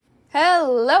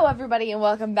Hello, everybody, and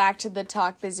welcome back to the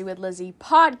Talk Busy with Lizzie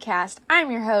podcast.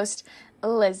 I'm your host,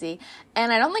 Lizzie,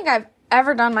 and I don't think I've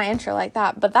ever done my intro like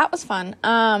that, but that was fun.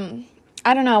 I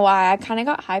don't know why. I kind of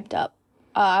got hyped up.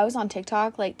 I was on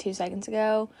TikTok like 2 seconds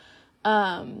ago.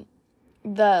 The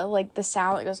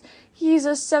sound that goes, he's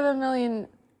a 7 million,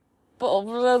 blah,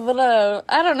 blah, blah.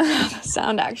 I don't know how the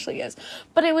sound actually is,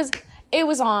 but it was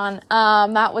on.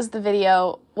 That was the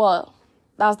video. Well,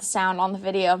 that was the sound on the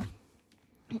video.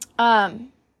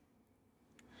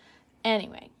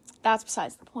 Anyway, that's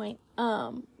besides the point.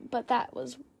 But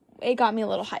it got me a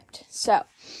little hyped. So,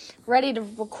 ready to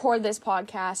record this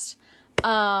podcast,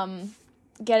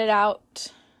 get it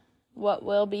out, what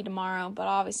will be tomorrow, but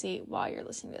obviously, while you're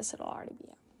listening to this, it'll already be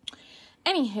out.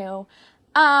 Anywho,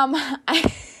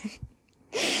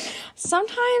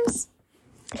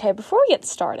 before we get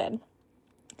started,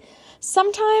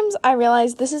 sometimes I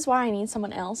realize this is why I need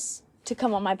someone else to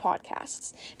come on my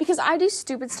podcasts, because I do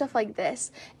stupid stuff like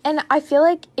this, and I feel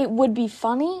like it would be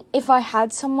funny if I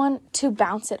had someone to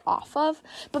bounce it off of,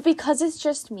 but because it's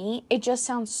just me, it just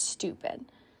sounds stupid.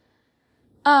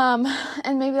 And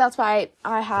maybe that's why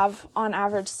I have, on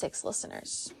average, 6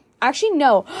 listeners. Actually,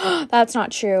 no, that's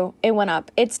not true. It went up.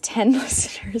 It's 10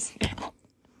 listeners now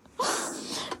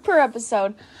per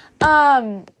episode.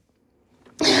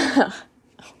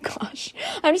 Gosh,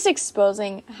 I'm just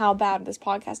exposing how bad this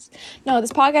podcast is. No,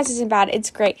 this podcast isn't bad.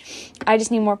 It's great. I just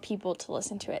need more people to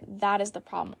listen to it. That is the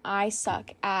problem. I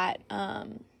suck at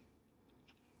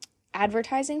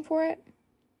advertising for it.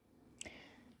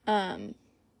 And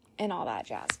all that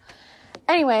jazz.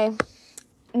 Anyway,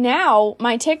 now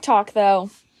my TikTok though,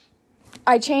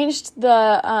 I changed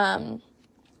the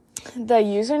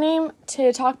username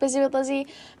to Talk Busy with Lizzie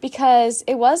because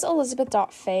it was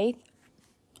Elizabeth.faith.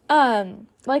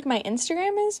 Like my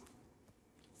Instagram is.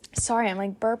 Sorry, I'm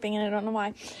like burping and I don't know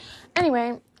why.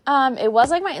 Anyway, it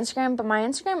was like my Instagram, but my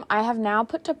Instagram I have now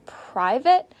put to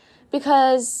private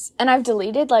and I've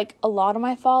deleted like a lot of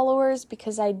my followers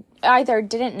because I either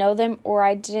didn't know them or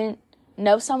I didn't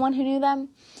know someone who knew them.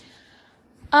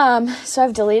 So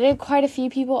I've deleted quite a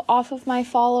few people off of my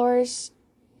followers.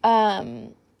 I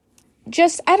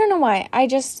don't know why. I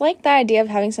just like the idea of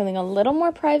having something a little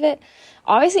more private.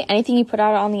 Obviously, anything you put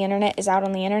out on the internet is out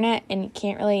on the internet, and you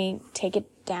can't really take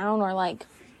it down or, like,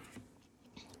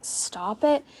 stop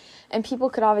it. And people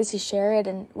could obviously share it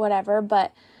and whatever,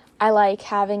 but I like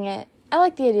having it. I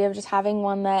like the idea of just having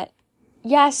one that,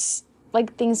 yes,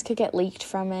 like, things could get leaked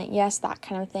from it. Yes, that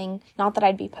kind of thing. Not that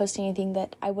I'd be posting anything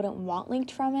that I wouldn't want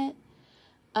leaked from it.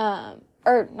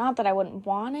 Or not that I wouldn't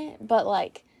want it, but,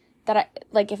 like,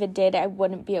 if it did, I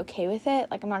wouldn't be okay with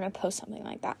it. Like, I'm not going to post something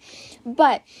like that.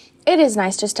 But it is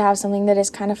nice just to have something that is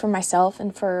kind of for myself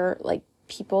and for, like,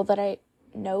 people that I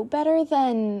know better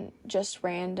than just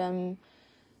random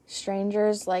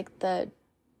strangers, like the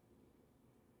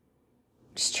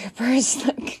strippers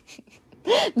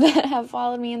that have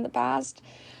followed me in the past.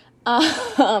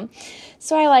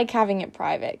 So I like having it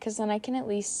private, because then I can at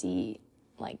least see,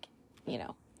 like, you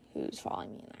know, who's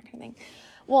following me and that kind of thing.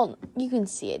 Well, you can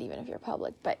see it even if you're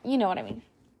public, but you know what I mean.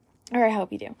 Or I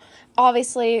hope you do.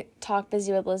 Obviously, Talk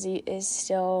Busy with Lizzie is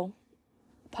still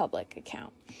public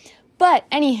account. But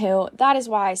anywho, that is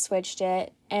why I switched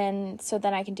it, and so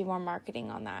then I can do more marketing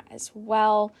on that as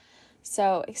well.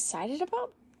 So excited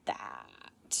about that.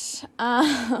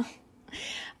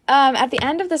 At the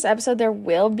end of this episode, there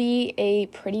will be a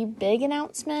pretty big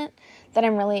announcement that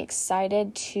I'm really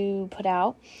excited to put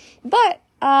out. But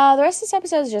the rest of this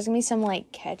episode is just going to be some,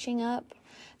 like, catching up,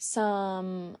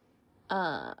 some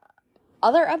other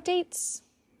updates,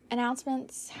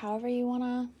 announcements, however you want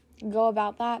to go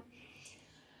about that.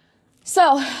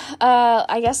 So,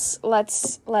 I guess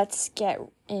let's get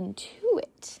into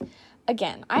it.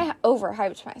 Again, I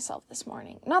overhyped myself this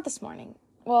morning. Not this morning.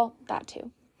 Well, that too.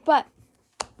 But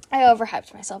I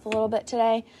overhyped myself a little bit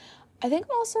today. I think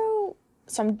I'm also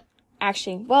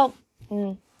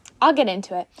I'll get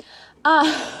into it.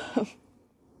 I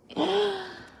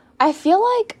feel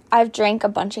like I've drank a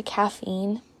bunch of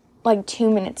caffeine like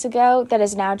 2 minutes ago that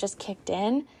is now just kicked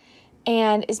in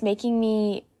and is making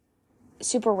me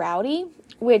super rowdy,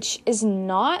 which is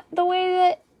not the way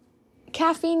that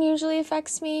caffeine usually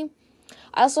affects me.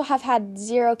 I also have had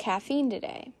 0 caffeine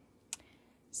today.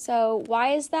 So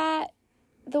why is that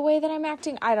the way that I'm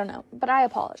acting? I don't know, but I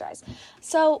apologize.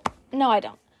 So, no, I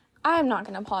don't. I'm not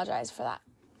going to apologize for that.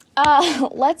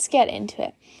 Let's get into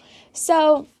it.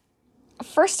 So,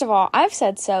 first of all, I've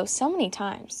said so many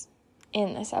times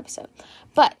in this episode,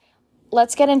 but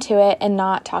let's get into it and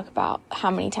not talk about how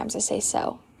many times I say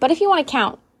so. But if you want to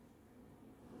count,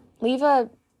 leave a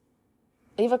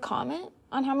comment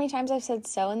on how many times I've said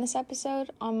so in this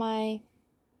episode on my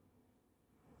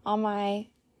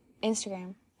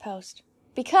Instagram post.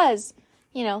 Because,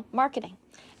 marketing.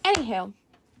 Anywho,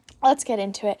 let's get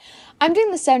into it. I'm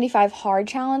doing the 75 hard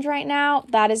challenge right now.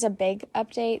 That is a big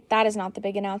update. That is not the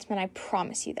big announcement. I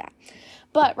promise you that.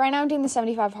 But right now I'm doing the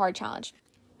 75 hard challenge.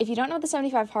 If you don't know what the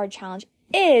 75 hard challenge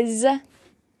is,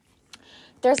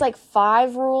 there's like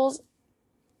 5 rules.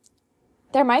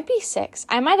 There might be 6.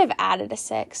 I might have added a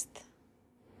 6th.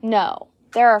 No,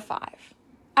 there are 5.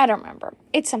 I don't remember.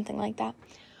 It's something like that.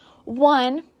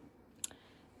 1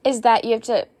 is that you have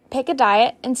to pick a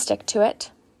diet and stick to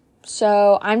it.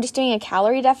 So I'm just doing a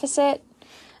calorie deficit.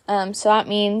 So that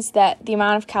means that the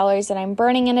amount of calories that I'm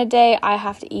burning in a day, I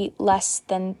have to eat less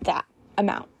than that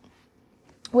amount.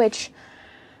 Which,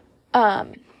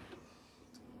 I'm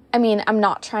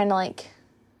not trying to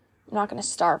I'm not going to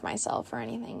starve myself or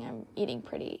anything. I'm eating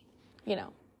pretty,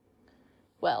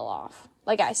 well off.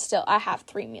 I have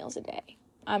 3 meals a day.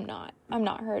 I'm not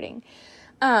hurting.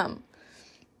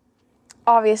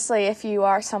 Obviously, if you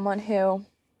are someone who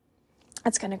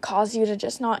it's going to cause you to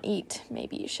just not eat,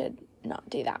 maybe you should not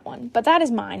do that one. But that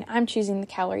is mine. I'm choosing the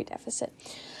calorie deficit.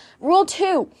 Rule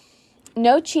 2,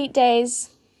 no cheat days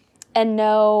and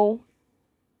no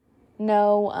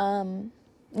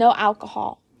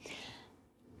alcohol.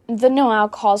 The no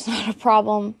alcohol is not a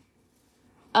problem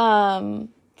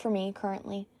for me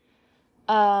currently.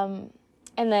 And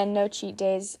then no cheat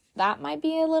days. That might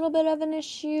be a little bit of an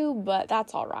issue, but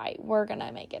that's all right. We're going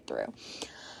to make it through.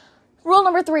 Rule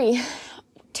number 3,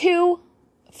 2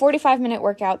 45-minute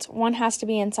workouts. One has to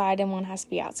be inside and one has to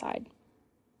be outside.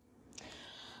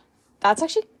 That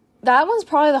one's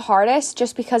probably the hardest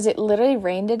just because it literally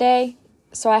rained today.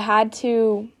 So I had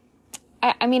to,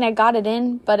 I got it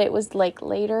in, but it was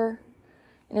later.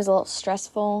 It was a little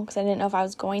stressful because I didn't know if I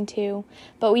was going to,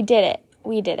 but we did it.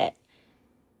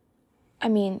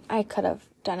 I could have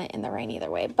done it in the rain either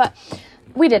way, but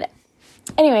we did it.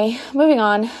 Anyway, moving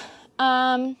on.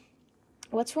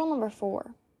 What's rule number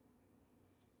 4?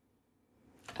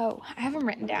 Oh, I have them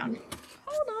written down.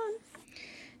 Hold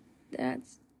on.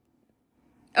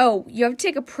 You have to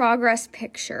take a progress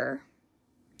picture.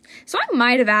 So I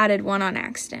might have added one on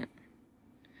accident.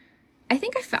 I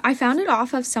think I found it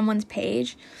off of someone's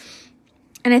page,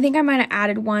 and I think I might have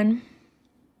added one.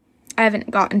 I haven't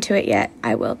gotten to it yet.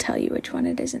 I will tell you which one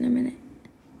it is in a minute.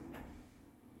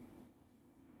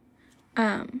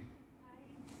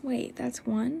 Wait, that's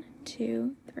 1,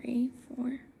 2, 3,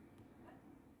 4.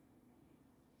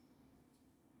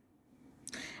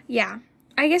 Yeah,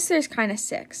 I guess there's kind of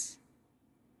 6.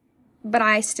 But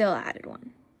I still added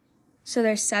one. So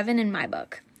there's 7 in my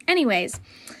book. Anyways,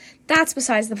 that's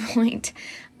besides the point.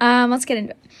 Let's get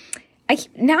into it.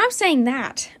 Now I'm saying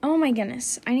that. Oh my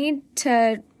goodness. I need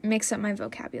to mix up my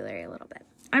vocabulary a little bit.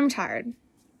 I'm tired.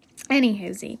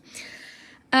 Anywho,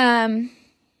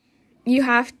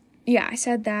 I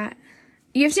said that.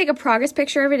 You have to take a progress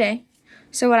picture every day.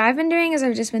 So what I've been doing is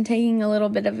I've just been taking a little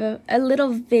bit of a little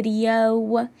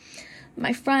video,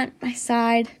 my front, my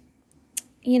side,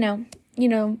 you know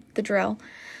the drill.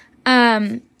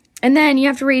 And then you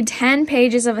have to read 10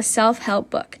 pages of a self-help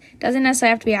book. Doesn't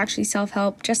necessarily have to be actually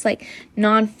self-help, just like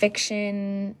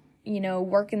nonfiction,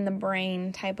 work in the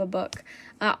brain type of book.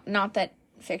 Not that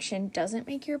fiction doesn't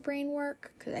make your brain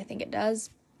work, because I think it does,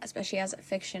 especially as a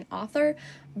fiction author,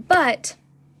 but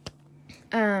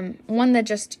one that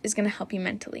just is going to help you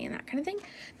mentally and that kind of thing.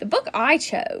 The book I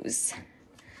chose,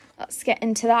 let's get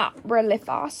into that really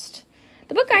fast.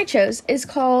 The book I chose is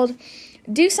called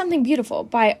Do Something Beautiful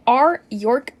by R.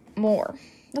 York Moore.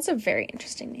 That's a very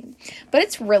interesting name, but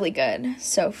it's really good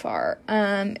so far.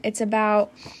 It's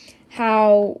about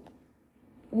how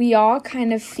we all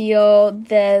kind of feel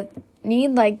the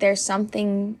need, there's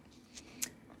something,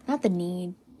 not the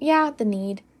need, the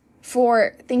need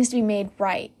for things to be made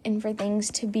right and for things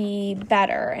to be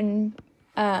better. And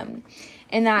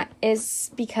that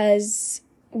is because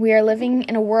we are living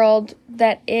in a world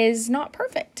that is not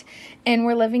perfect. And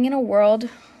we're living in a world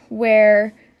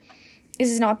where this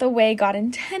is not the way God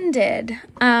intended.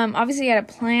 Obviously, he had a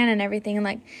plan and everything.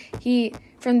 And,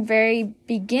 from the very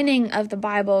beginning of the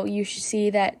Bible, you should see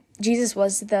that Jesus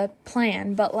was the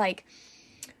plan. But,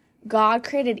 God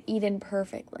created Eden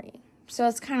perfectly. So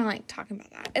it's kind of talking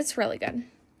about that. It's really good.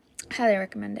 Highly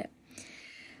recommend it.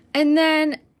 And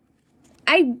then,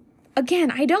 I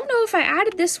don't know if I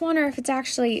added this one or if it's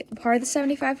actually part of the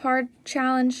 75 hard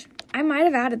challenge. I might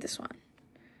have added this one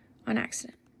on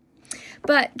accident.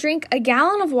 But drink a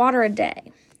gallon of water a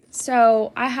day.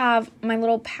 So I have my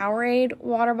little Powerade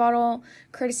water bottle,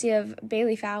 courtesy of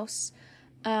Bailey Faust,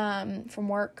 from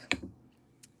work.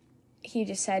 he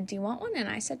just said, do you want one? And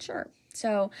I said, sure.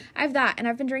 So I have that, and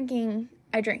I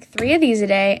drink 3 of these a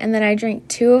day, and then I drink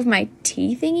 2 of my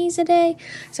tea thingies a day.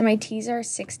 So my teas are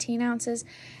 16 ounces,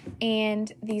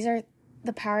 and the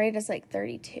Powerade is like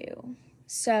 32.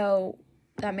 So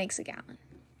that makes a gallon.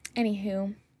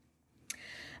 Anywho,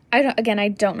 I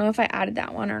don't know if I added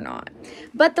that one or not.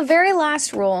 But the very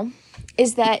last rule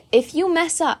is that if you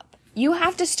mess up, you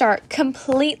have to start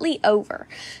completely over.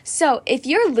 So if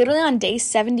you're literally on day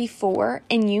 74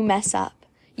 and you mess up,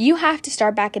 you have to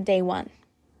start back at day 1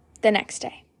 the next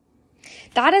day.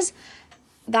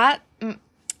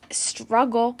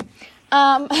 Struggle.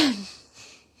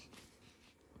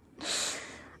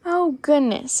 Oh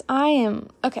goodness,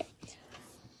 okay.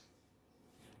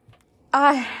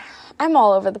 I'm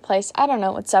all over the place. I don't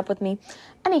know what's up with me.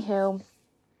 Anywho,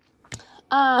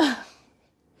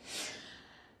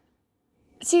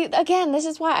 see, again, this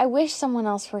is why I wish someone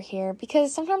else were here,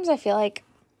 because sometimes I feel like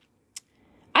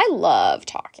I love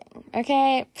talking,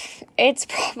 okay? It's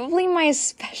probably my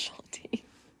specialty.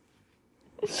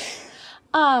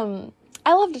 I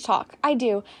love to talk. I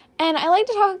do. And I like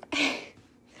to talk. I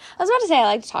was about to say I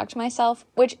like to talk to myself,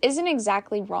 which isn't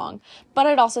exactly wrong, but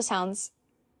it also sounds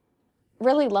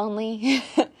really lonely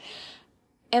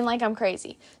and like I'm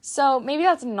crazy. So maybe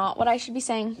that's not what I should be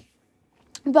saying.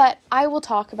 But I will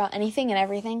talk about anything and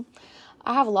everything.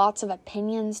 I have lots of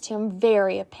opinions too. I'm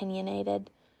very opinionated.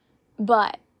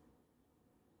 But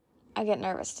I get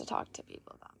nervous to talk to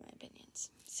people about my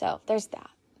opinions. So there's that.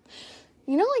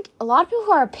 You know, like a lot of people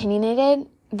who are opinionated,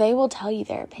 they will tell you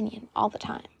their opinion all the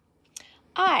time.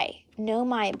 I know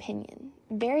my opinion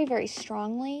very, very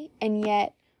strongly, and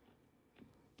yet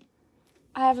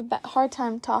I have a hard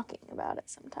time talking about it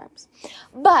sometimes.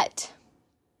 But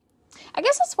I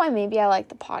guess that's why maybe I like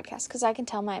the podcast, because I can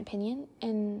tell my opinion,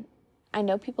 and I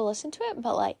know people listen to it,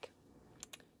 but like,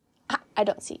 I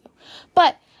don't see you.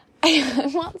 But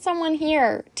I want someone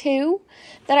here too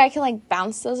that I can like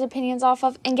bounce those opinions off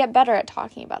of and get better at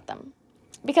talking about them.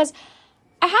 Because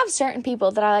I have certain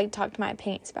people that I like to talk to my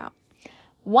opinions about.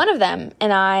 One of them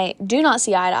and I do not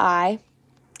see eye to eye,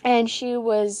 and she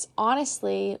was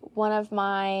honestly one of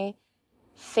my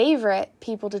favorite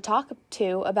people to talk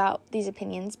to about these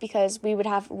opinions, because we would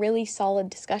have really solid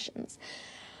discussions.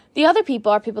 The other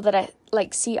people are people that I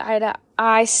like see eye to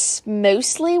eye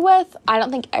mostly with. I don't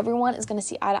think everyone is going to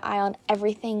see eye to eye on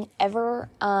everything ever.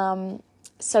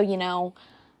 So, you know,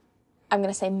 I'm going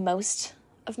to say most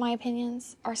of my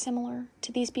opinions are similar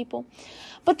to these people.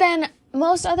 But then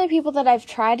most other people that I've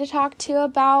tried to talk to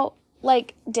about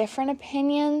like different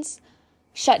opinions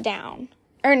shut down.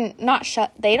 Or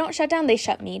they don't shut down, they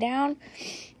shut me down.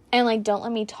 And like don't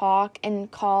let me talk and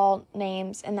call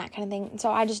names and that kind of thing. And so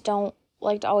I just don't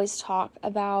like to always talk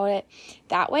about it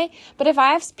that way. But if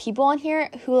I have people on here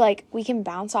who like we can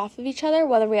bounce off of each other,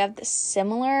 whether we have the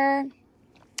similar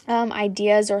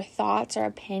ideas or thoughts or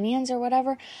opinions or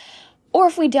whatever, or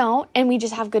if we don't and we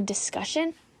just have good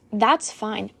discussion, that's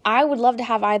fine. I would love to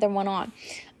have either one on.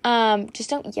 Just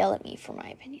don't yell at me for my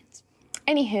opinions.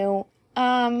 Anywho,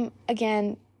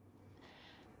 again,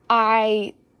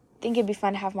 I think it'd be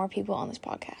fun to have more people on this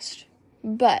podcast.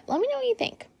 But let me know what you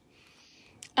think.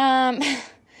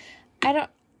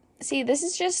 This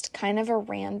is just kind of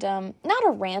not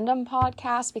a random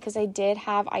podcast, because I did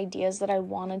have ideas that I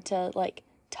wanted to like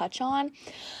touch on,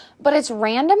 but it's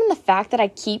random in the fact that I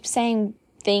keep saying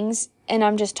things and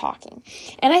I'm just talking.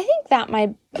 And I think that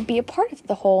might be a part of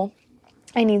the whole,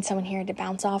 I need someone here to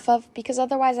bounce off of, because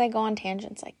otherwise I go on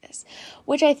tangents like this,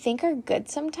 which I think are good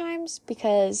sometimes,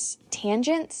 because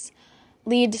tangents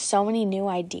lead to so many new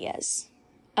ideas.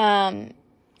 And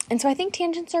so I think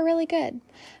tangents are really good,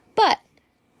 but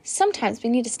sometimes we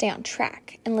need to stay on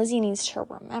track, and Lizzie needs to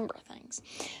remember things.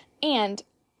 And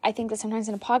I think that sometimes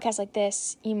in a podcast like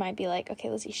this, you might be like, okay,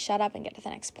 Lizzie, shut up and get to the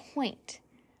next point.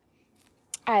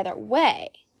 Either way,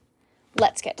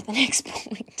 let's get to the next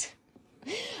point.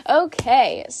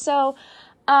 Okay, so,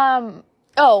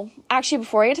 actually,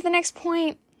 before I get to the next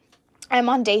point, I'm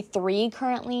on day 3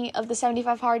 currently of the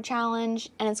 75 Hard Challenge,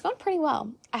 and it's going pretty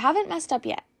well. I haven't messed up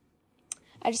yet.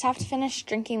 I just have to finish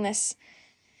drinking this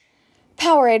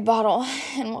Powerade bottle,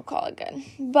 and we'll call it good.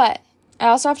 But I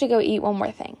also have to go eat one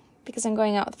more thing, because I'm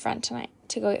going out with a friend tonight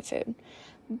to go get food.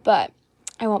 But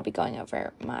I won't be going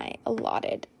over my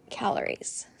allotted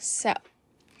calories. So,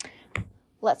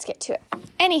 let's get to it.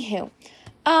 Anywho,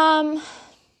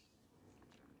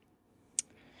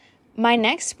 my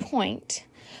next point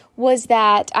was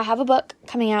that I have a book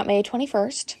coming out May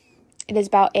 21st. It is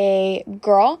about a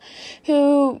girl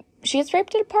who, she gets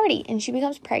raped at a party and she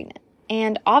becomes pregnant.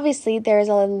 And obviously there's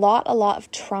a lot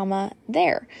of trauma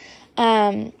there.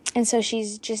 And so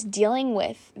she's just dealing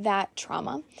with that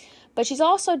trauma. But she's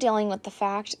also dealing with the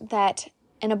fact that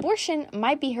an abortion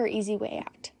might be her easy way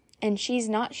out. And she's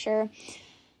not sure.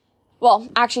 Well,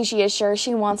 actually, she is sure.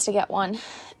 She wants to get one.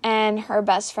 And her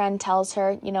best friend tells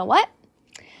her, you know what?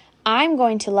 I'm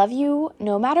going to love you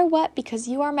no matter what because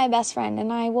you are my best friend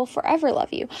and I will forever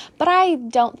love you. But I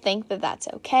don't think that that's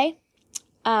okay.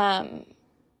 But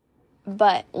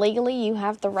legally, you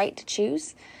have the right to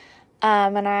choose.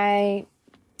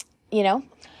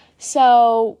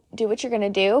 So do what you're going to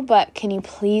do, but can you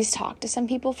please talk to some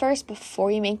people first before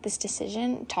you make this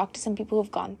decision? Talk to some people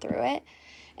who've gone through it.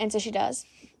 And so she does.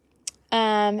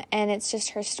 And it's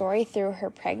just her story through her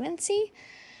pregnancy.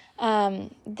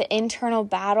 The internal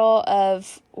battle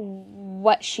of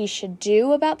what she should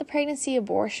do about the pregnancy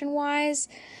abortion-wise.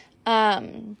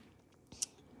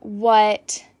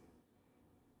 What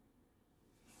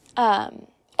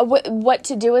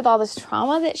to do with all this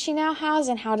trauma that she now has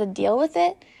and how to deal with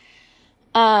it.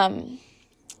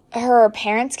 Her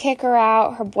parents kick her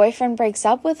out. Her boyfriend breaks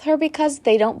up with her because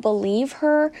they don't believe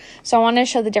her. So I want to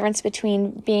show the difference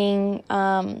between being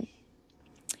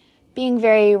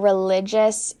very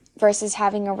religious versus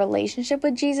having a relationship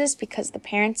with Jesus, because the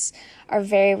parents are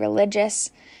very religious.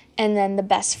 And then the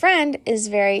best friend is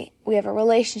we have a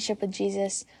relationship with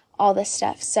Jesus, all this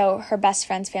stuff. So her best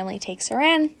friend's family takes her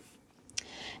in.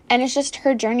 And it's just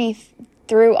her journey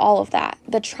through all of that.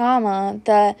 The trauma,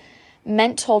 the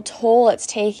mental toll it's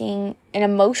taking, an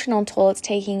emotional toll it's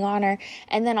taking on her,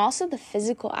 and then also the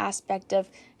physical aspect of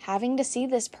having to see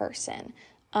this person,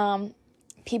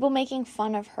 people making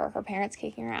fun of her, her parents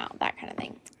kicking her out, that kind of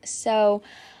thing. So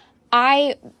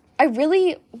I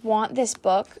really want this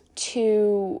book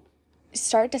to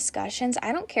start discussions.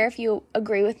 I don't care if you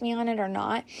agree with me on it or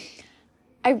not.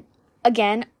 I'm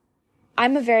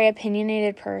a very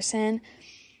opinionated person.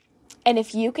 And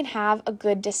if you can have a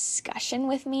good discussion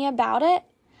with me about it,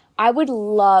 I would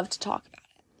love to talk about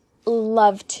it.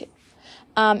 Love to.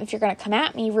 If you're going to come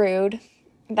at me rude,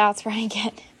 that's where I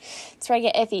get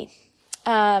iffy.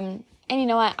 And you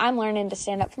know what? I'm learning to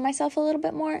stand up for myself a little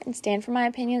bit more and stand for my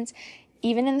opinions,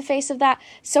 even in the face of that.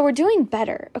 So we're doing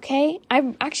better, okay?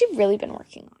 I've actually really been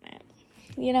working on it.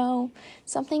 You know,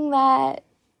 something that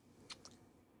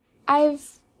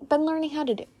I've been learning how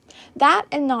to do. That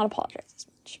and not apologize as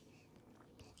much.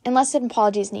 Unless an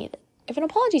apology is needed. If an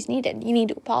apology is needed, you need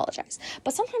to apologize.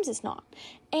 But sometimes it's not.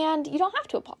 And you don't have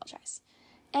to apologize.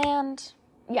 And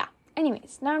yeah.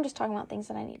 Anyways, now I'm just talking about things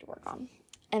that I need to work on.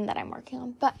 And that I'm working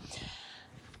on. But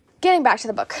getting back to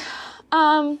the book.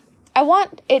 I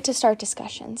want it to start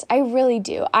discussions. I really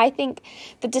do. I think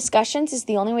the discussions is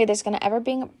the only way there's going to ever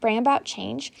bring about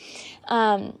change.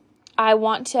 I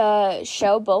want to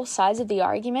show both sides of the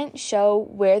argument, show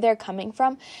where they're coming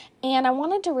from, and I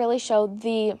wanted to really show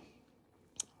the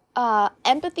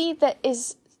empathy that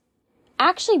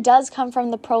actually does come from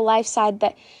the pro-life side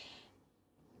that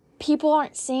people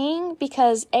aren't seeing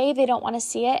because A, they don't want to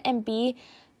see it, and B,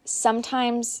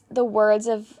 sometimes the words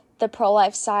of the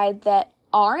pro-life side that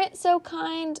aren't so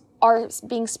kind are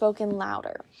being spoken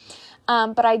louder.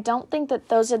 But I don't think that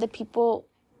those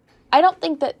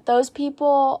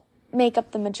people make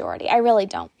up the majority. I really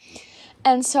don't.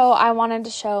 And so I wanted to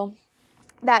show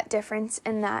that difference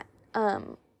in that,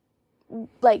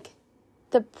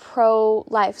 the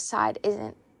pro-life side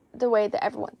isn't the way that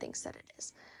everyone thinks that it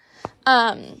is.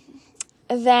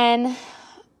 Then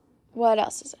what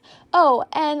else is it? Oh,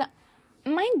 and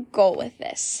my goal with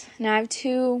this. Now I have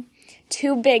two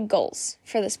big goals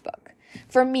for this book.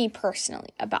 For me personally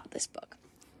about this book.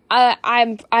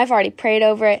 I've already prayed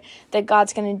over it, that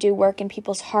God's going to do work in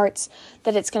people's hearts,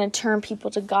 that it's going to turn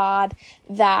people to God,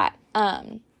 that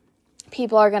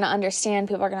people are going to understand,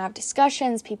 people are going to have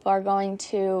discussions,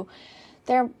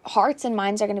 their hearts and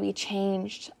minds are going to be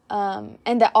changed,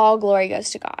 and that all glory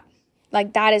goes to God.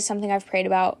 Like, that is something I've prayed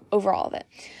about over all of it.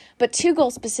 But two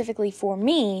goals specifically for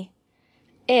me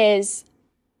is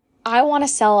I want to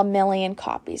sell 1 million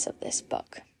copies of this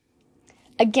book.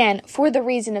 Again, for the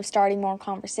reason of starting more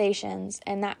conversations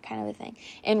and that kind of a thing,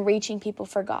 and reaching people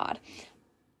for God.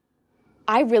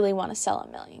 I really want to sell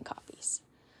 1 million copies.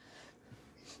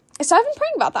 So I've been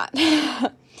praying about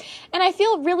that. And I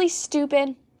feel really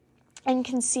stupid and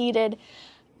conceited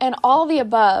and all the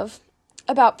above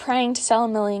about praying to sell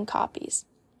 1 million copies.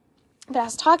 But I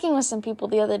was talking with some people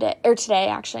the other day, or today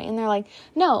actually, and they're like,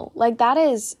 no, like that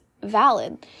is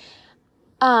valid.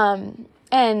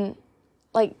 And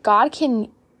like God can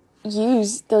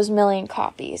use those 1 million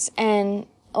copies, and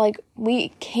like we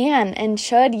can and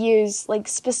should use like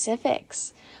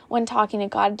specifics when talking to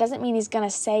God. It doesn't mean he's going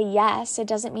to say yes. It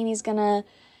doesn't mean he's going to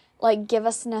like give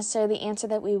us necessarily the answer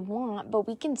that we want, but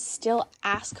we can still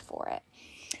ask for it.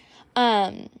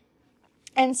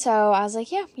 And so I was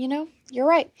like, yeah, you're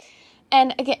right.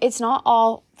 And again, it's not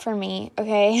all for me,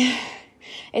 okay?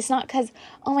 It's not because,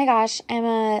 oh my gosh, I'm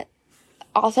a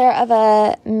author of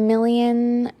a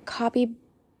million copy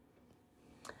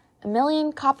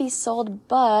sold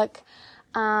book,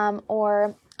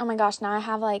 or, oh my gosh, now I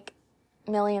have like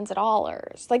millions of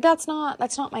dollars. Like that's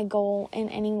not my goal in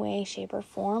any way, shape, or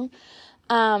form.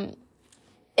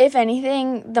 If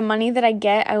anything, the money that I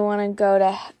get, I want to go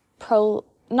to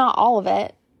not all of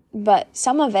it, but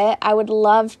some of it, I would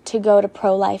love to go to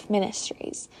pro-life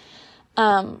ministries.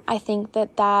 I think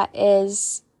that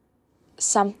is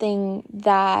something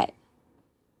that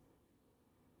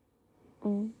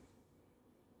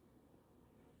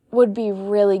would be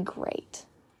really great,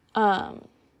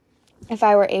 if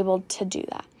I were able to do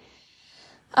that.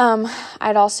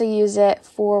 I'd also use it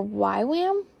for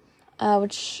YWAM,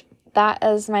 which that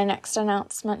is my next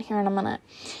announcement here in a minute,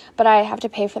 but I have to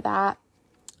pay for that.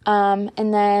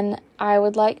 And then I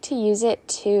would like to use it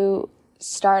to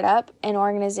start up an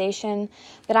organization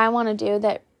that I want to do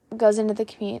that goes into the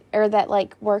community, or that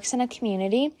like works in a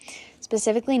community,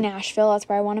 specifically Nashville. That's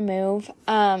where I want to move.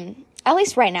 At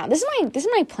least right now. This is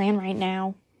my plan right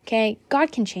now. Okay.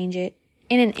 God can change it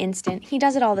in an instant. He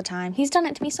does it all the time. He's done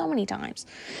it to me so many times.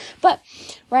 But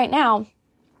right now,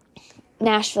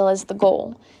 Nashville is the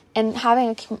goal. And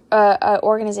having a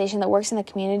organization that works in the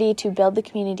community to build the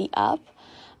community up,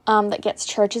 that gets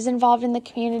churches involved in the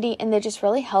community, and that just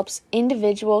really helps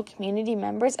individual community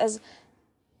members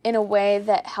in a way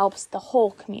that helps the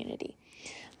whole community.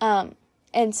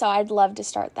 And so I'd love to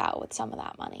start that with some of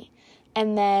that money.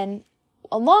 And then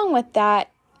along with that,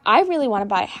 I really want to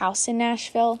buy a house in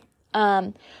Nashville,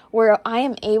 where I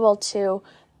am able to,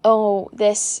 I'm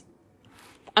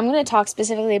going to talk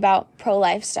specifically about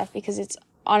pro-life stuff because it's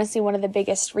honestly one of the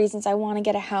biggest reasons I want to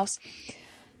get a house.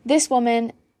 This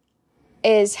woman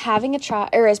is having a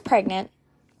child, or is pregnant,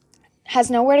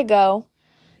 has nowhere to go,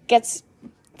 gets,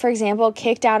 for example,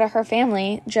 kicked out of her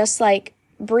family, just like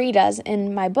Bree does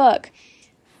in my book.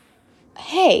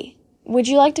 Hey, would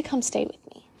you like to come stay with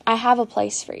me? I have a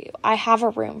place for you. I have a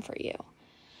room for you.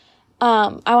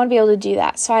 I want to be able to do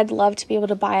that. So I'd love to be able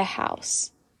to buy a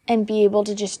house and be able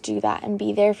to just do that and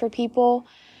be there for people.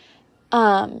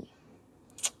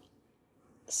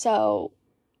 So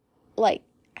like,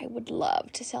 I would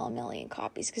love to sell 1 million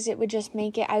copies because it would just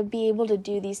make it, I'd be able to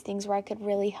do these things where I could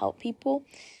really help people.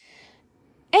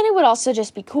 And it would also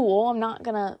just be cool. I'm not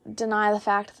going to deny the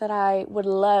fact that I would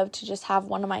love to just have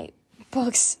one of my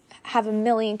books have 1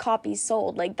 million copies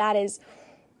sold. Like, that is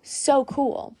so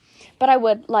cool. But I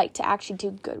would like to actually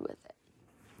do good with it.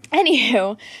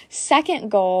 Anywho, second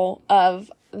goal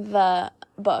of the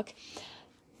book.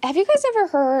 Have you guys ever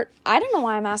heard, I don't know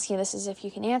why I'm asking you this as if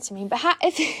you can answer me, but have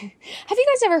you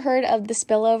guys ever heard of The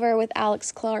Spillover with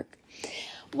Alex Clark?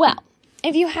 Well,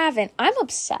 if you haven't, I'm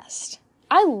obsessed.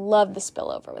 I love The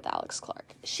Spillover with Alex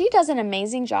Clark. She does an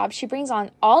amazing job. She brings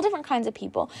on all different kinds of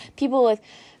people with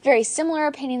very similar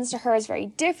opinions to hers, very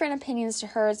different opinions to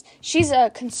hers. She's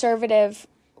a conservative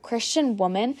Christian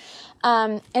woman,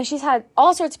 and she's had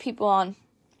all sorts of people on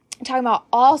talking about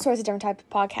all sorts of different types of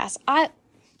podcasts.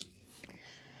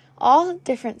 All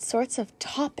different sorts of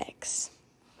topics,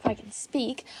 if I can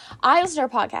speak. I listen to her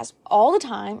podcast all the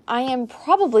time. I am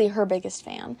probably her biggest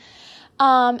fan.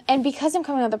 And because I'm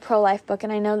coming out with a pro-life book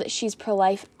and I know that she's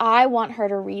pro-life, I want her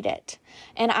to read it.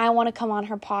 And I want to come on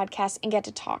her podcast and get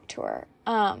to talk to her.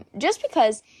 Just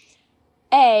because,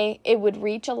 it would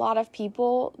reach a lot of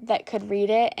people that could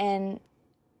read it and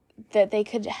that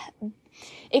it could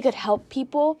help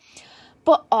people.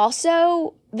 But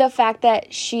also the fact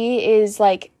that she is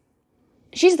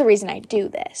she's the reason I do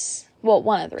this. Well,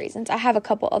 one of the reasons. I have a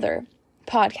couple other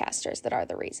podcasters that are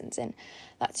the reasons, and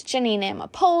that's Jenny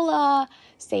Namapola,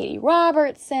 Sadie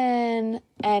Robertson,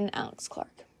 and Alex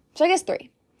Clark. So I guess 3.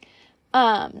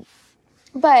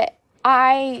 But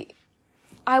I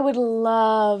would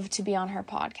love to be on her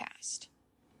podcast.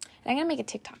 And I'm going to make a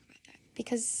TikTok about that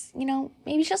because,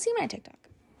 maybe she'll see my TikTok.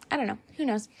 I don't know. Who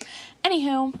knows?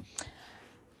 Anywho,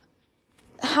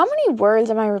 how many words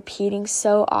am I repeating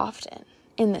so often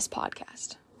in this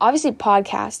podcast? Obviously,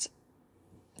 podcast,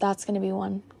 that's going to be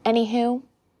one. Anywho,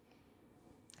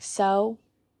 so,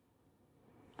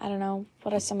 I don't know.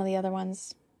 What are some of the other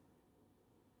ones?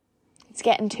 Let's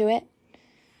get into it.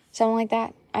 Something like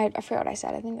that. I forgot what I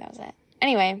said. I think that was it.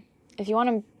 Anyway, if you want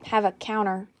to have a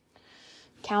counter,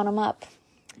 count them up.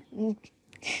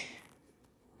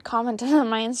 Comment on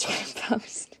my Instagram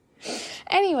post.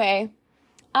 Anyway,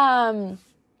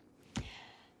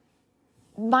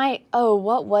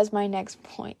 what was my next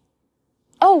point?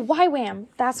 Oh, YWAM.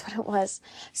 That's what it was.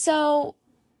 So,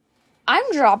 I'm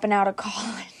dropping out of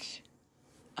college.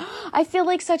 I feel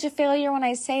like such a failure when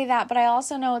I say that, but I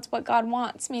also know it's what God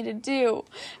wants me to do.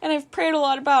 And I've prayed a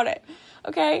lot about it.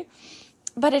 Okay?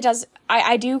 But it does,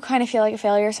 I do kind of feel like a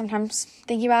failure sometimes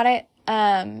thinking about it.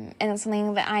 And it's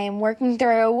something that I am working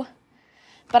through.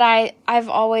 But I've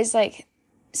always, like,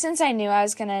 since I knew I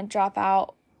was going to drop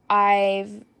out,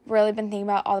 I've really been thinking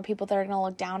about all the people that are going to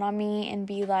look down on me and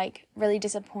be, like, really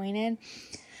disappointed.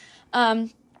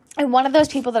 And one of those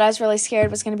people that I was really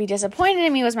scared was going to be disappointed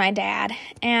in me was my dad.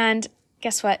 And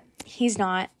guess what? He's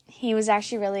not. He was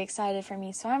actually really excited for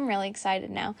me, so I'm really excited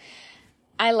now.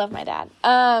 I love my dad.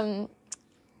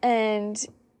 And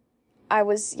I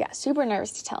was, super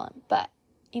nervous to tell him, but,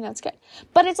 it's good.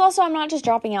 But it's also, I'm not just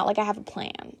dropping out, like, I have a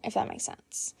plan, if that makes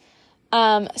sense.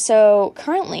 So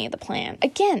currently the plan,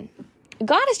 again,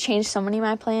 God has changed so many of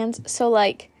my plans, so,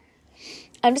 like,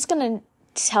 I'm just going to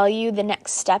tell you the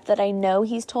next step that I know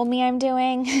he's told me I'm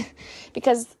doing,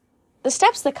 because the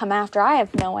steps that come after, I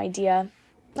have no idea.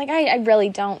 Like, I really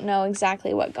don't know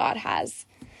exactly what God has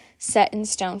set in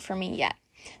stone for me yet.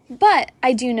 But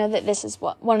I do know that this is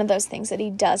one of those things that he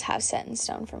does have set in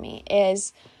stone for me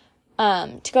is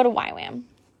to go to YWAM.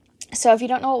 So if you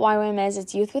don't know what YWAM is,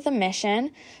 it's Youth with a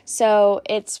Mission. So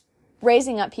it's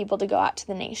raising up people to go out to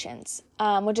the nations,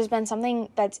 which has been something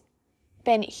that's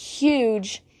been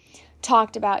hugely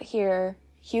talked about here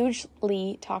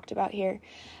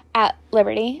at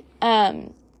Liberty.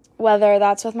 Whether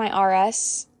that's with my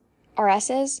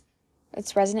RSs,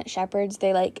 it's resident shepherds.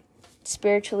 They, like,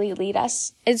 spiritually lead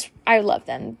us. I love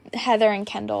them. Heather and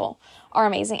Kendall are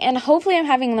amazing. And hopefully I'm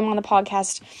having them on the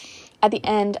podcast at the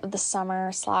end of the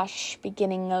summer /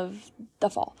 beginning of the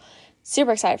fall.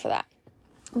 Super excited for that.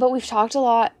 But we've talked a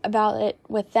lot about it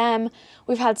with them.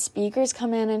 We've had speakers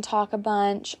come in and talk a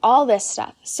bunch, all this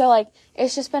stuff. So, like,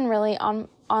 it's just been really on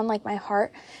like, my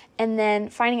heart. And then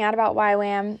finding out about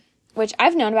YWAM, which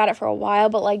I've known about it for a while,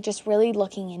 but, like, just really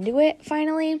looking into it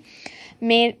finally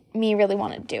made me really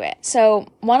want to do it. So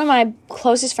one of my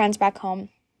closest friends back home,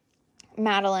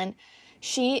 Madeline,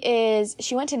 she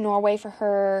went to Norway for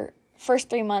her first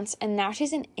 3 months, and now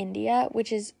she's in India,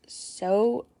 which is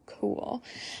so cool.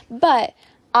 But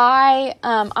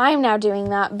I'm now doing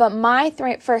that, but my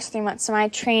first 3 months, so my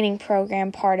training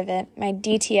program part of it, my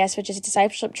DTS, which is a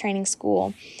discipleship training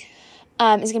school,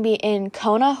 is going to be in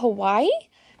Kona, Hawaii.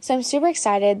 So I'm super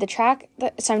excited.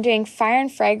 So I'm doing Fire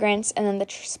and Fragrance, and then the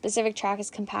specific track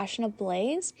is Compassion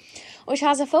Ablaze, which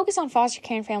has a focus on foster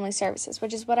care and family services,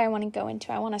 which is what I want to go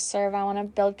into. I want to serve. I want to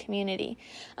build community.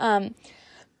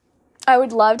 I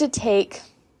would love to take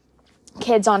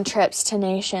kids on trips to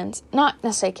nations, not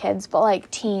necessarily kids, but,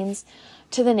 like, teens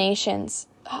to the nations,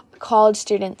 college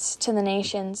students to the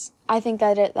nations. I think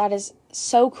that is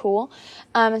so cool.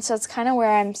 And so it's kind of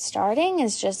where I'm starting,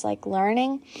 is just, like,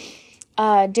 learning,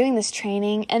 doing this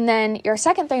training. And then your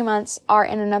second 3 months are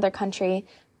in another country,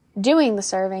 doing the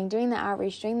serving, doing the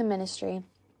outreach, doing the ministry.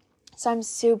 So I'm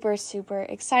super, super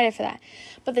excited for that.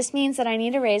 But this means that I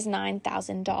need to raise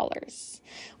 $9,000,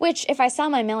 which, if I sell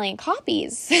my 1,000,000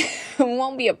 copies,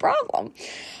 won't be a problem.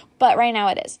 But right now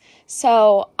it is.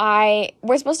 So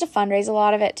we're supposed to fundraise a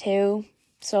lot of it too.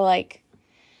 So, like,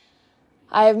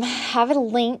 I have a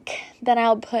link that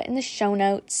I'll put in the show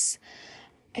notes.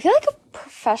 I feel like a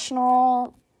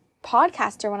professional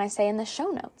podcaster when I say in the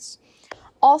show notes.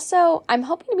 Also, I'm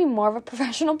hoping to be more of a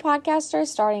professional podcaster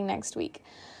starting next week.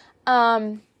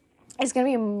 It's going to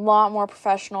be a lot more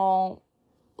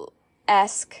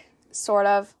professional-esque, sort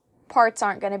of. Parts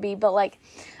aren't going to be, but, like,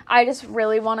 I just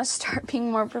really want to start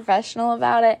being more professional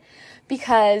about it,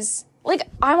 because, like,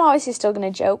 I'm obviously still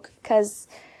going to joke, because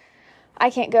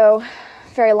I can't go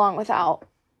very long without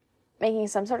making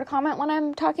some sort of comment when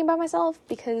I'm talking about myself,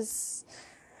 because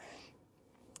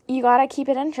you gotta keep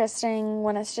it interesting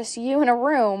when it's just you in a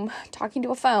room talking to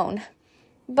a phone.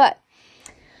 But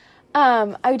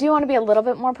I do want to be a little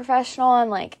bit more professional,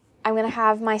 and, like, I'm going to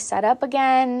have my setup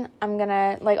again. I'm going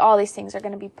to, like, all these things are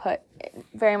going to be put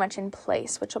very much in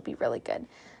place, which will be really good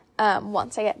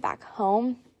once I get back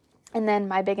home. And then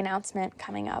my big announcement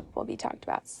coming up will be talked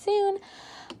about soon.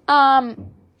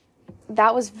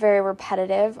 That was very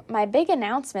repetitive. My big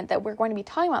announcement that we're going to be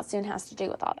talking about soon has to do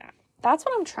with all that. That's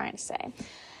what I'm trying to say.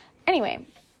 Anyway,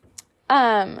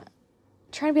 trying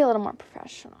to be a little more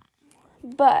professional.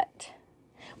 But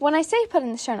when I say put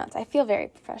in the show notes, I feel very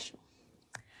professional.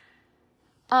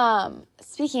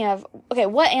 Speaking of, okay,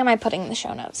 what am I putting in the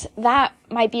show notes? That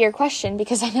might be your question,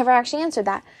 because I never actually answered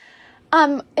that.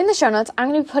 In the show notes, I'm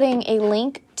going to be putting a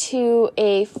link to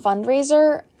a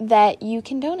fundraiser that you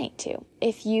can donate to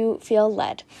if you feel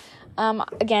led.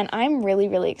 Again, I'm really,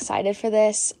 really excited for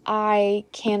this. I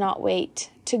cannot wait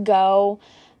to go.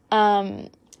 And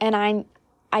I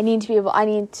need to be able,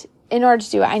 in order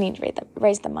to do it, I need to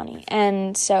raise the money.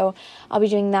 And so I'll be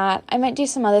doing that. I might do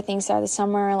some other things throughout the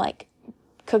summer, like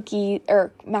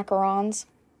macarons,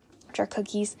 which are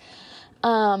cookies.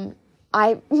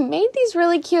 I made these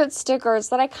really cute stickers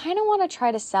that I kind of want to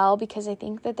try to sell because I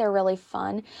think that they're really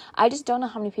fun. I just don't know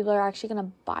how many people are actually going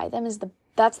to buy them.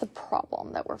 That's the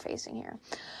problem that we're facing here.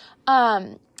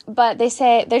 But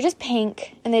they're just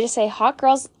pink, and they just say hot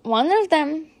girls.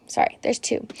 There's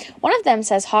two. One of them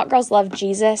says hot girls love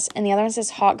Jesus, and the other one says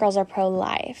hot girls are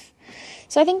pro-life.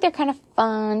 So I think they're kind of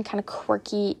fun, kind of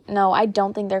quirky. No, I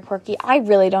don't think they're quirky. I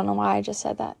really don't know why I just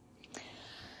said that.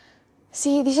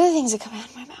 See, these are the things that come out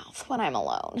of my mouth when I'm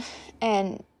alone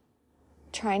and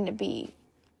trying to be,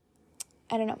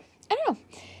 I don't know.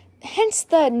 Hence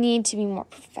the need to be more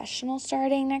professional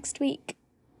starting next week,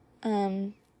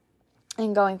 and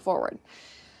going forward.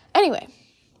 Anyway,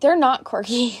 they're not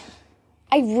quirky.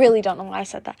 I really don't know why I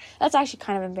said that. That's actually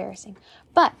kind of embarrassing.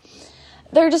 But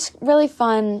they're just really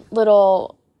fun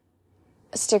little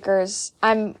stickers.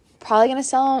 I'm probably going to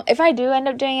sell them. If I do end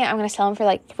up doing it, I'm going to sell them for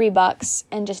like $3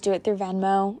 and just do it through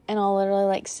Venmo. And I'll literally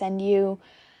like send you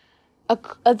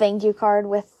a thank you card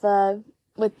with the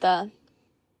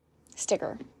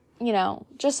sticker. You know,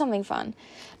 just something fun.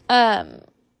 I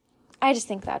just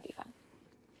think that'd be fun.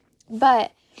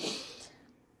 But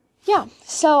yeah,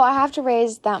 so I have to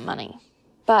raise that money.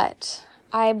 But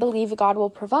I believe God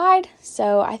will provide.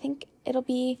 So I think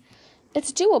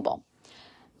it's doable.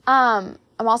 I'm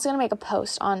also going to make a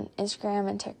post on Instagram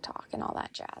and TikTok and all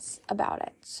that jazz about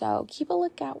it. So keep a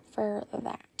lookout for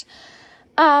that.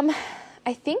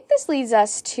 I think this leads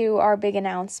us to our big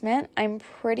announcement. I'm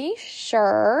pretty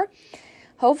sure.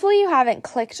 Hopefully you haven't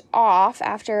clicked off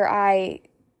after I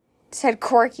said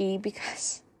quirky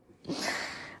because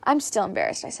I'm still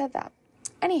embarrassed I said that.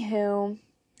 Anywho,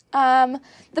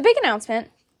 the big announcement.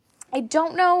 I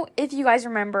don't know if you guys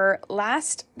remember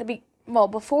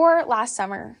before last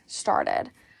summer started,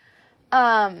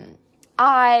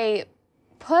 I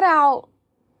put out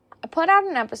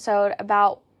an episode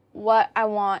about what I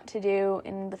want to do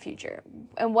in the future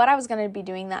and what I was going to be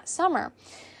doing that summer.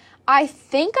 I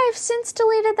think I've since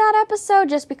deleted that episode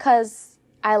just because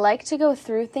I like to go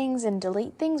through things and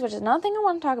delete things, which is another thing I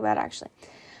want to talk about actually.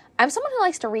 I'm someone who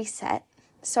likes to reset,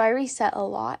 so I reset a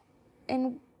lot,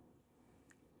 and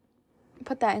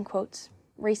put that in quotes,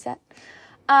 reset.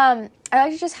 I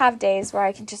like to just have days where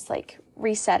I can just like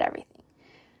reset everything.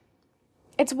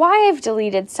 It's why I've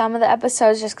deleted some of the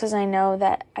episodes just because I know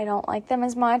that I don't like them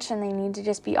as much and they need to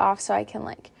just be off so I can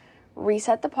like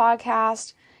reset the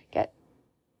podcast, get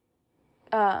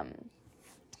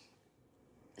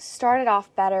started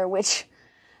off better, which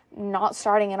not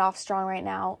starting it off strong right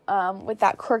now with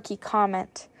that quirky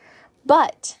comment.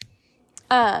 But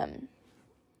I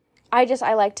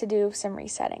like to do some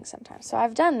resetting sometimes. So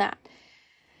I've done that.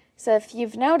 So if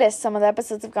you've noticed some of the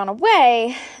episodes have gone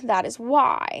away, that is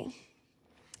why.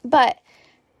 But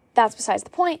that's besides the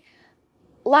point.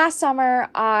 Last summer,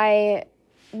 I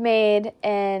made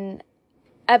an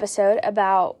episode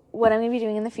about what I'm going to be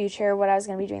doing in the future, what I was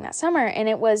going to be doing that summer, and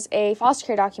it was a foster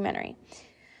care documentary.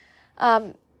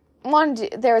 There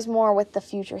was more with the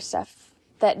future stuff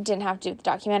that didn't have to do with the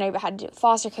documentary, but had to do with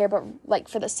foster care. But like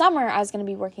for the summer, I was going to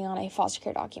be working on a foster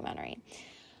care documentary.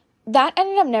 That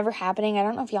ended up never happening. I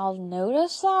don't know if y'all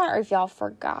noticed that or if y'all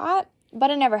forgot, but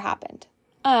it never happened.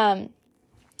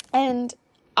 And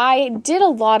I did a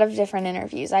lot of different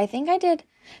interviews. I think I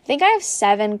have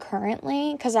 7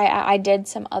 currently because I did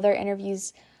some other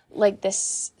interviews like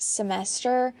this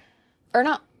semester or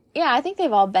not. Yeah, I think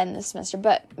they've all been this semester,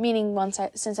 but meaning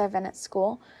since I've been at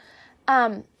school.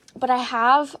 But I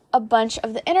have a bunch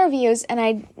of the interviews and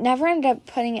I never ended up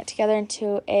putting it together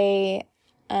into a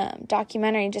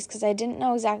documentary just because I didn't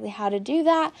know exactly how to do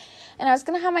that. And I was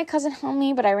going to have my cousin help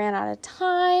me, but I ran out of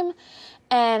time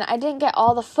and I didn't get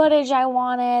all the footage I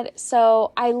wanted.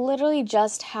 So I literally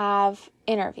just have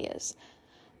interviews.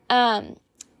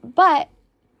 But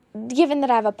given that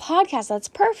I have a podcast, that's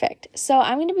perfect. So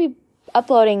I'm going to be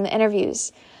uploading the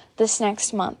interviews this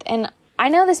next month. And I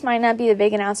know this might not be the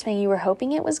big announcement you were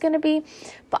hoping it was going to be,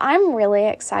 but I'm really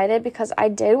excited because I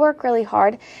did work really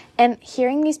hard, and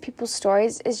hearing these people's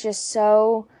stories is just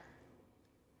so,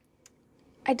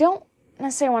 I don't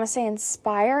necessarily want to say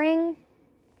inspiring,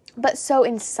 but so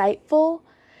insightful,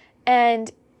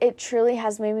 and it truly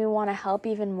has made me want to help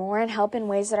even more and help in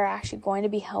ways that are actually going to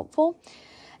be helpful.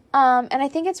 And I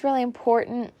think it's really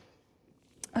important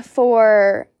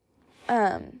for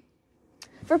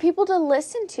people to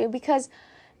listen to, because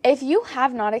if you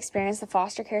have not experienced the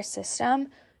foster care system,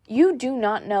 you do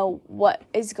not know what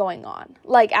is going on,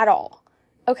 like, at all,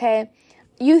 okay?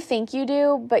 You think you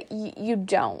do, but you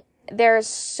don't. There's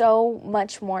so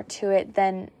much more to it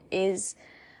than is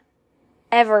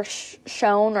ever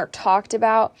shown or talked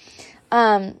about.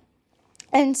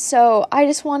 And so I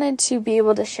just wanted to be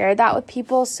able to share that with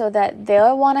people so that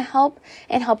they'll want to help,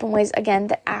 and help in ways, again,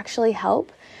 that actually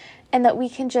help, and that we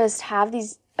can just have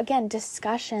these, again,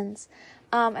 discussions.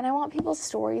 And I want people's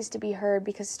stories to be heard,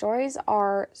 because stories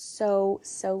are so,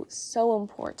 so, so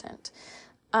important.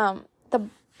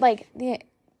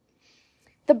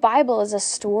 The Bible is a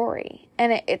story,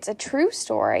 and it's a true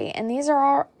story, and these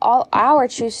are all our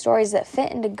true stories that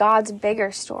fit into God's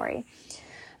bigger story.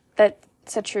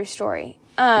 That's a true story.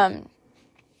 And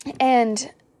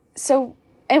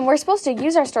we're supposed to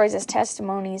use our stories as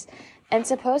testimonies, and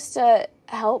supposed to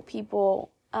help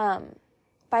people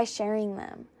by sharing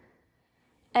them.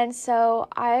 And so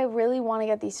I really want to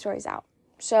get these stories out.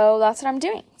 So that's what I'm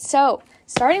doing. So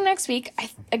starting next week, I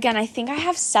think I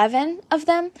have 7 of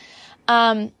them.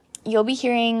 You'll be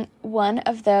hearing one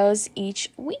of those each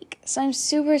week. So I'm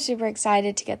super, super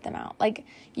excited to get them out. Like,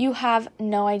 you have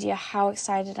no idea how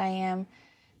excited I am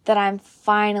that I'm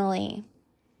finally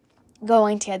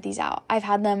going to get these out. I've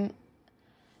had them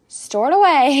stored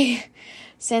away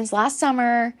since last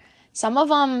summer. Some of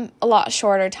them a lot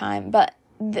shorter time, but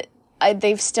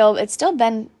it's still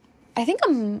been, I think,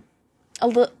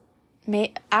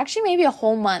 maybe a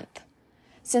whole month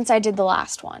since I did the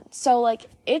last one. So, like,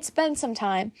 it's been some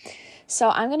time. So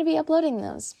I'm going to be uploading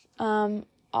those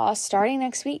starting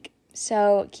next week.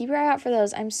 So keep your eye out for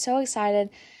those. I'm so excited.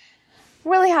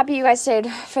 Really happy you guys stayed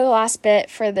for the last bit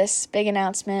for this big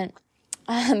announcement.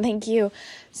 Thank you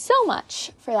so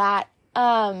much for that.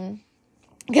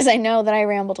 Because I know that I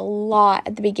rambled a lot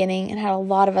at the beginning and had a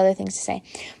lot of other things to say.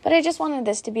 But I just wanted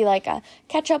this to be like a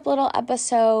catch-up little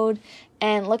episode,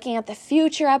 and looking at the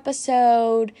future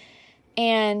episode.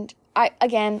 And I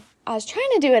was trying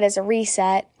to do it as a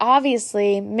reset.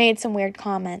 Obviously, made some weird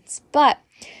comments. But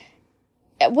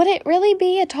would it really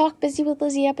be a Talk Busy with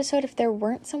Lizzie episode if there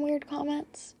weren't some weird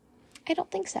comments? I don't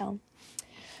think so.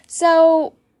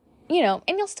 So, and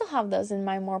you'll still have those in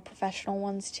my more professional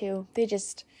ones too. They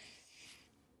just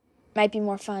might be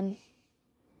more fun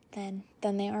than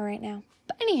they are right now.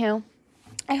 But anywho,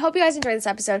 I hope you guys enjoyed this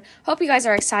episode. Hope you guys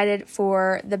are excited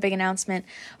for the big announcement.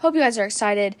 Hope you guys are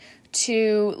excited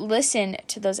to listen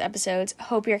to those episodes.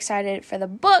 Hope you're excited for the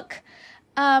book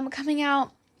coming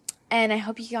out. And I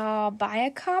hope you all buy a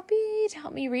copy to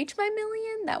help me reach my 1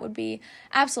 million. That would be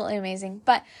absolutely amazing.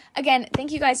 But again,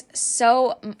 thank you guys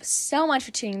so much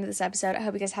for tuning into this episode. I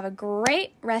hope you guys have a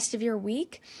great rest of your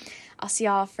week. I'll see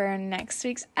y'all for next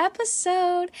week's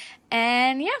episode.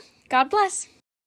 And yeah, God bless.